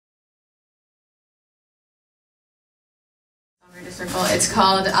Circle. It's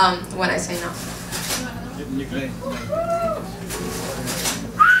called When I Say No.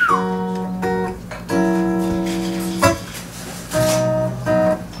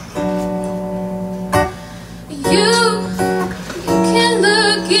 You can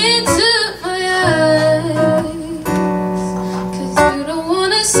look into my eyes, 'cause you don't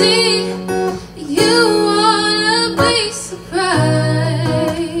wanna see, you wanna be surprised.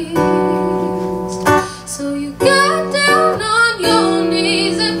 So you got down on your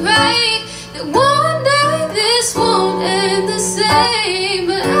knees and prayed that one day this won't end the same.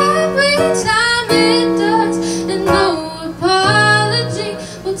 But every time it does, and no apology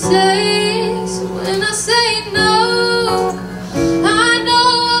will take. So when I say no, I know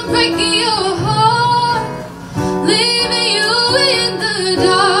I'm breaking your heart, leaving you in the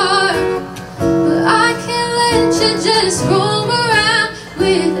dark. But I can't let you just roam around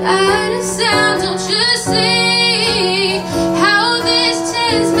without a sound. Don't you see how this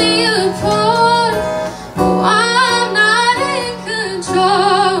tears me apart? Oh, I'm not in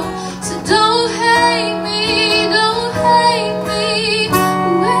control. So don't hate me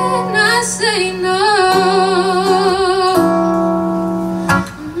when I say no.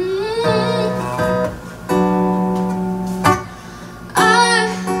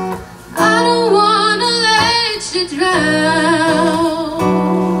 I don't wanna let you drown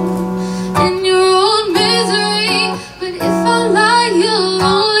in your own misery, but if I lie, you'll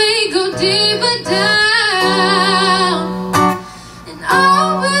only go deeper down. And I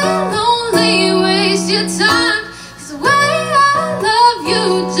will only waste your time, 'cause the way I love you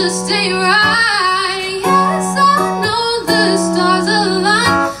just ain't right. Yes, I know the stars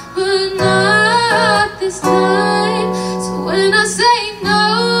align, but not this time. So when I say no,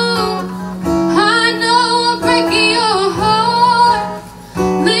 I know I'm breaking your heart,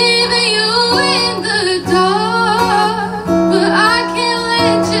 leaving you in the dark. But I can't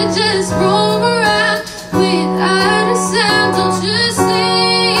let you just roam around without a sound. Don't you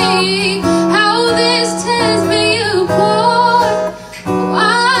see how this tears me apart?